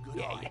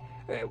 Yeah.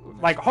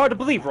 Like, hard to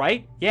believe,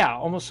 right? Yeah,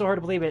 almost so hard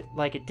to believe it,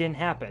 like it didn't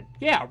happen.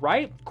 Yeah,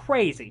 right?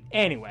 Crazy.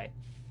 Anyway.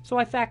 So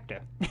I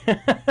factor.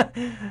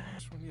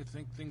 That's when you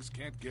think things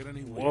can't get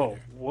any weirder. Whoa,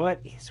 what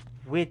is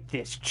with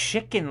this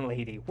chicken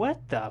lady?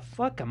 What the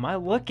fuck am I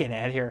looking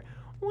at here?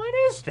 What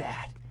is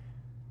that?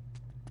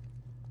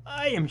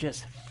 I am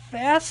just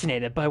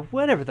fascinated by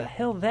whatever the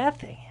hell that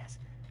thing is.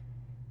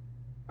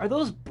 Are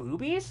those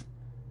boobies?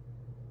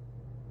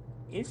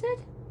 Is it?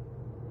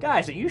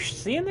 Guys, are you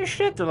seeing this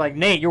shit? They're like,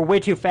 Nate, you're way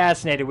too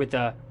fascinated with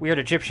the weird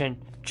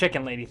Egyptian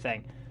chicken lady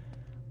thing.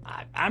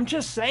 I'm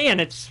just saying,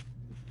 it's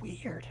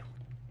weird.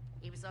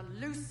 He was a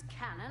loose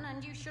cannon,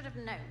 and you should have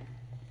known.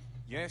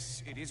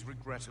 Yes, it is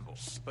regrettable,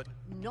 but...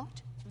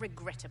 Not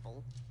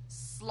regrettable.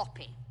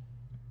 Sloppy.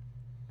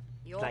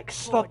 Your Like poor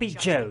sloppy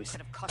judgment Joes.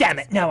 could have cost Damn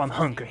us it, now I'm everything.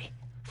 hungry.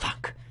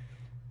 Fuck.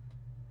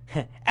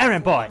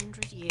 Aaron boy,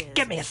 400 years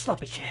get me a of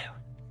sloppy search. Joe.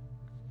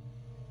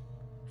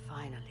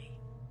 Finally,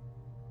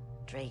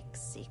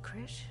 Drake's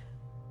secret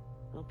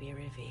will be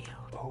revealed.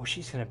 Oh,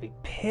 she's gonna be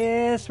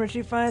pissed when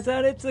she finds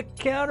out it's a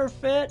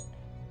counterfeit.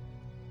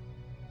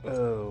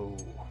 Oh.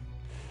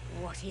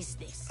 What is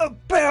this?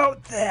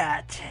 About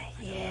that,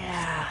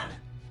 yeah.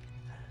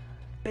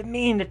 Been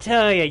meaning to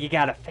tell you, you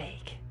got a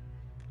fake.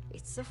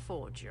 It's a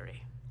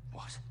forgery.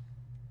 What?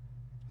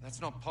 That's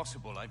not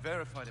possible. I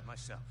verified it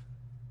myself.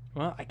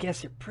 Well, I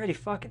guess you're pretty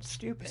fucking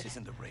stupid. This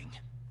isn't the ring.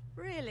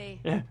 Really?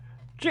 Yeah.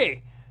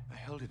 Gee. I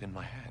held it in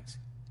my hands.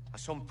 I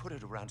saw him put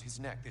it around his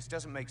neck. This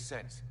doesn't make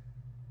sense.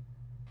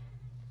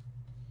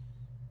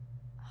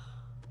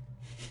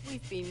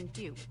 We've been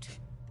duped.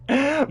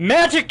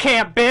 Magic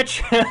camp,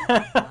 bitch!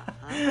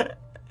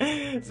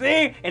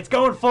 See? It's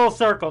going full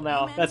circle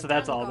now. Men That's what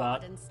that's stand all guard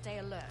about. and stay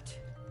alert.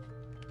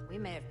 We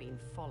may have been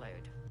followed.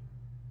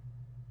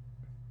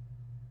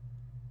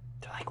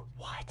 They're like,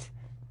 what?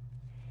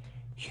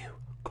 You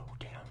go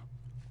down.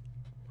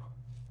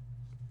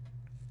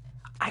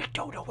 I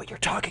don't know what you're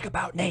talking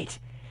about, Nate.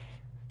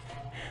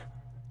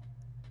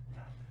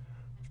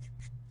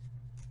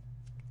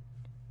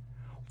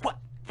 What?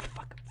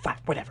 Fuck. Fine.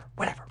 Whatever.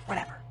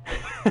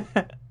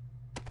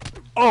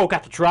 Oh,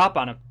 got the drop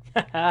on him.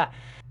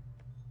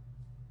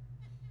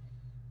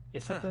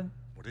 Is something?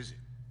 What is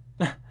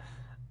it?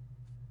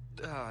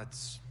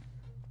 It's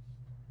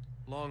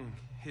long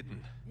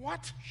hidden.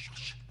 What?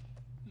 Shush.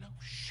 No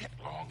shit,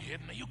 long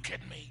hidden. Are you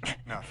kidding me?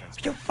 No offense,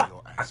 You but fuck.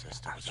 your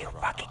ancestor Are was a you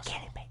rock fucking asshole.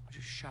 kidding me?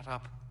 Just shut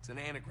up. It's an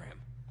anagram.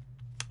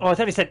 Oh, I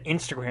thought he said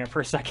Instagram for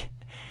a second.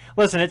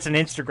 Listen, it's an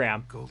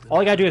Instagram. Golden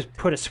All you gotta do is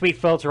put a sweet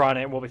filter on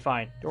it and we'll be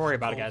fine. Don't worry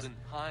about it, guys. Golden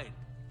Hind.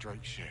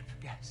 Drake's ship.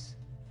 Yes.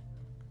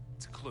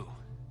 It's a clue.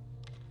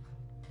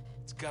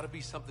 It's gotta be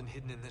something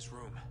hidden in this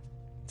room.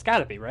 It's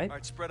gotta be, right? All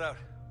right, spread out.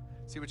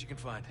 See what you can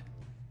find.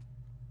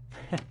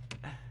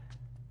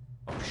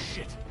 Oh,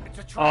 shit. It's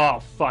a trap. Oh,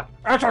 fuck.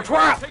 It's a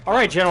trap!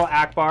 Alright, General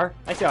Akbar.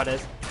 I see how it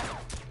is.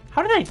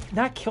 How did I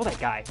not kill that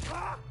guy?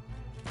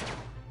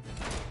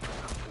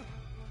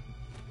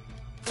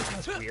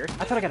 That's weird.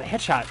 I thought I got a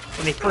headshot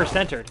when they first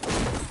entered.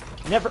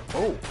 Never.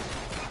 Oh.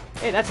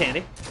 Hey, that's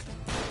handy.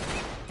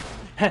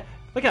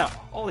 Look at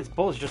all these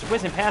bullets just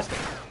whizzing past me.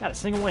 Not a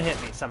single one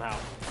hit me somehow.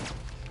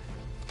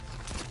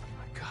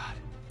 My God.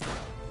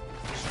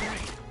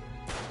 Straight.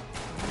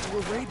 To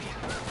Arabia.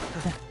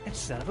 That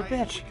son of a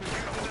bitch.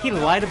 He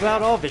lied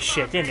about all this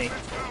shit, didn't he?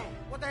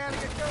 What the hell are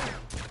you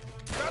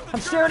doing? I'm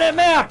staring at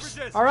maps!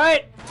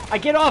 Alright? I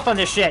get off on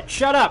this shit.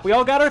 Shut up. We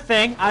all got our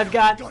thing. I've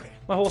got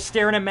my whole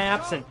staring at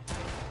maps and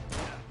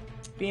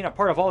being a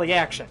part of all the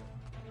action.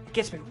 It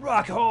gets me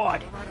rock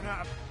hard.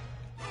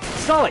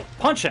 Sully,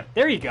 punch him.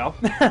 There you go.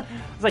 I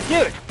was like,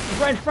 dude, he's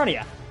right in front of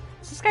you.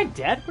 Is this guy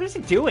dead? What is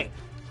he doing?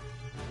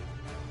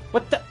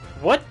 What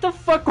the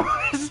fuck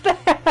was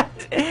that?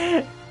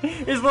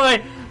 He's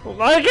like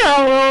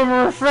how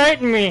they're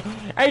fighting me.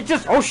 I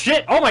just, oh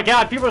shit, oh my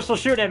god, people are still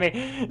shooting at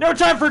me. No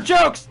time for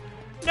jokes.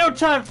 No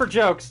time for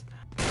jokes.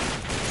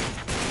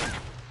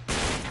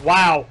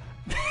 Wow.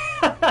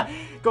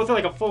 Go through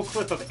like a full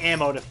clip of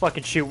ammo to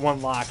fucking shoot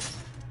one lock.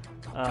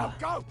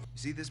 Go!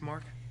 See this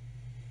mark?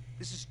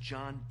 This is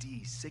John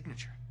Dee's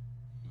signature.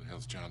 Who the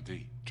hell's John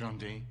D? John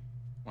D.,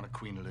 one of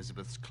Queen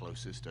Elizabeth's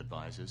closest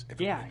advisors.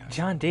 Yeah,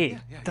 John D.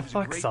 Yeah, The he was a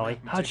fuck, great Sully?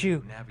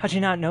 mathematician How'd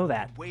you not know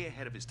that? Way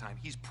ahead of his time.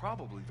 He's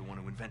probably the one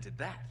who invented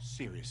that.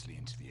 Seriously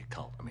into the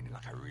occult. I mean,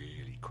 like a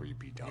really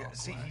creepy dark Yeah,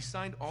 see, way. he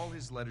signed all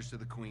his letters to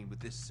the Queen with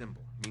this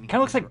symbol. Meaning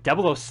Kind of looks like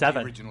The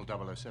 007. original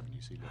 007,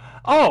 you see. Look.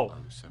 Oh,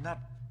 007. Not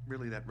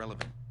really that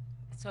relevant.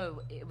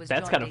 So it was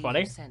that's John kind of D. funny.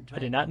 who sent I did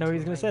Drake not know he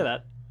was to going to say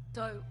Arabia. that.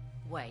 So,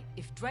 wait,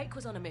 if Drake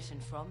was on a mission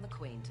from the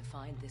Queen to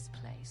find this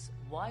place,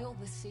 why all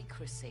the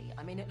secrecy?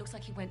 I mean, it looks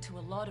like he went to a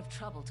lot of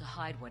trouble to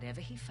hide whatever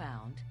he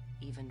found,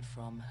 even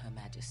from Her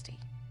Majesty.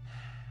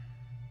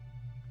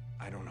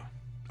 I don't know.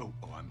 Oh,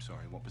 I'm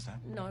sorry. What was that?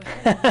 No, hold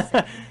on a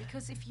second,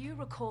 because if you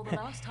recall, the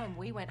last time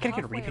we went Can I get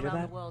a halfway repeat of around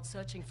that? the world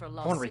searching for a I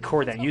lost want to city,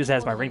 record that things and use got that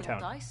as my a little ringtone.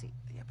 dicey.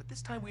 Yeah, but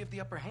this time we have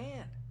the upper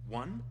hand.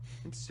 One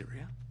in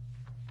Syria,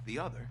 the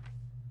other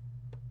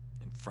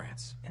in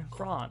France. In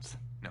France.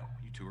 No,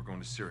 you two are going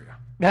to Syria.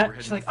 Yeah, We're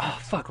she's heading like, to oh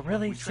France. fuck,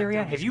 really? We track Syria?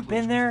 down Have these you clues, been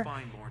we'll there?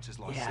 find Lawrence's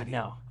lost Yeah, city.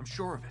 no. I'm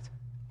sure of it.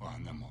 Well,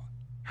 and then what?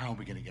 How are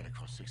we going to get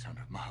across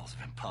 600 miles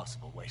of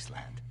impassable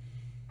wasteland?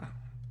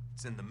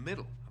 It's in the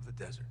middle of the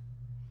desert.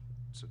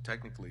 So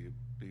technically, it'd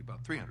be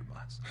about 300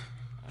 miles.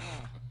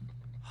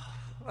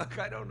 Look,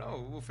 I don't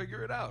know. We'll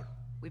figure it out.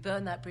 We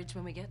burn that bridge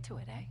when we get to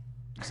it, eh?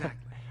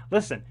 Exactly.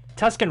 Listen,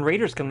 Tuscan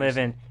Raiders can live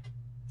in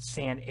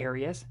sand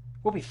areas.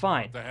 We'll be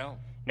fine. What the hell?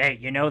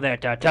 Nate, you know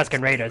that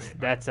Tuscan Raiders,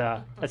 that's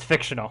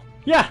fictional.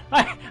 Yeah,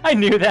 I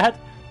knew that.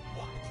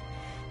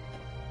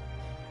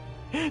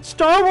 What?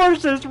 Star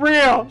Wars is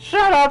real!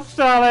 Shut up,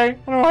 Sully! I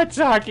don't want to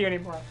talk to you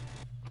anymore.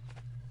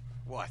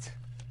 What?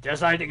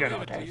 Just like the good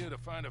old Good to days. you to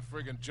find a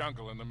friggin'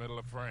 jungle in the middle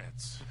of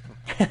France.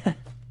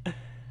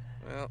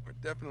 Well, we're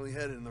definitely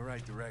headed in the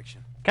right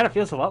direction. Kind of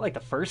feels a lot like the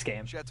first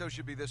game. Chateau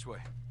should be this way.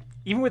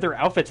 Even with their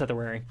outfits that they're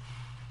wearing.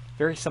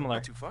 Very similar.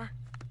 Not too far.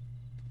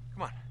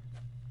 Come on.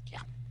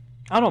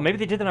 I don't know, maybe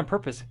they did that on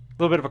purpose. A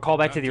little bit of a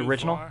callback Not to the too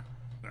original. far.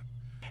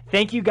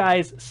 Thank you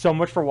guys so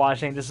much for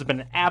watching. This has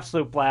been an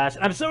absolute blast.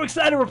 And I'm so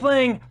excited we're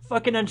playing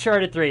fucking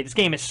Uncharted 3. This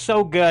game is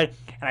so good,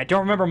 and I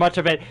don't remember much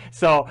of it.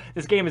 So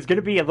this game is going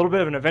to be a little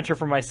bit of an adventure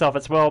for myself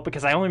as well,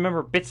 because I only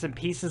remember bits and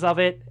pieces of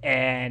it.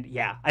 And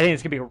yeah, I think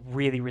it's going to be a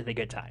really, really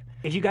good time.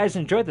 If you guys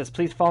enjoyed this,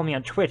 please follow me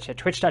on Twitch at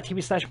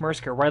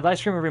twitch.tv/Mersker, where I live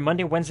stream every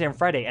Monday, Wednesday, and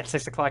Friday at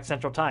 6 o'clock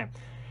Central Time.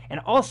 And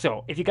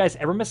also, if you guys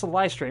ever miss a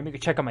live stream, you can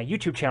check out my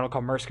YouTube channel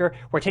called Mersker,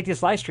 where I take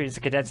these live streams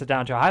and condense it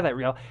down to a highlight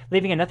reel,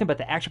 leaving in nothing but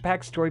the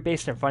action-packed,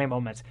 story-based, and funny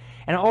moments.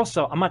 And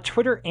also, I'm on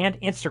Twitter and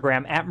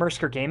Instagram at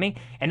Mersker Gaming,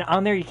 and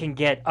on there you can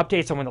get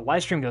updates on when the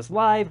live stream goes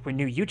live, when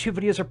new YouTube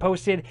videos are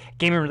posted,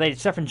 gaming-related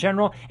stuff in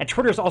general, and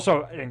Twitter is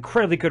also an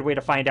incredibly good way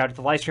to find out if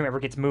the live stream ever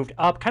gets moved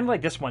up, kind of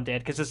like this one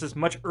did, because this is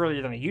much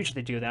earlier than I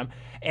usually do them,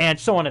 and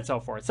so on and so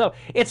forth. So,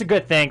 it's a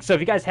good thing. So, if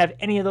you guys have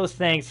any of those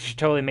things, you should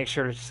totally make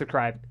sure to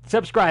subscribe,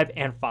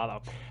 and follow.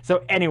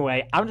 So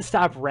anyway, I'm going to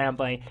stop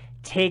rambling.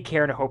 Take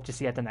care and I hope to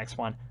see you at the next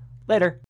one. Later.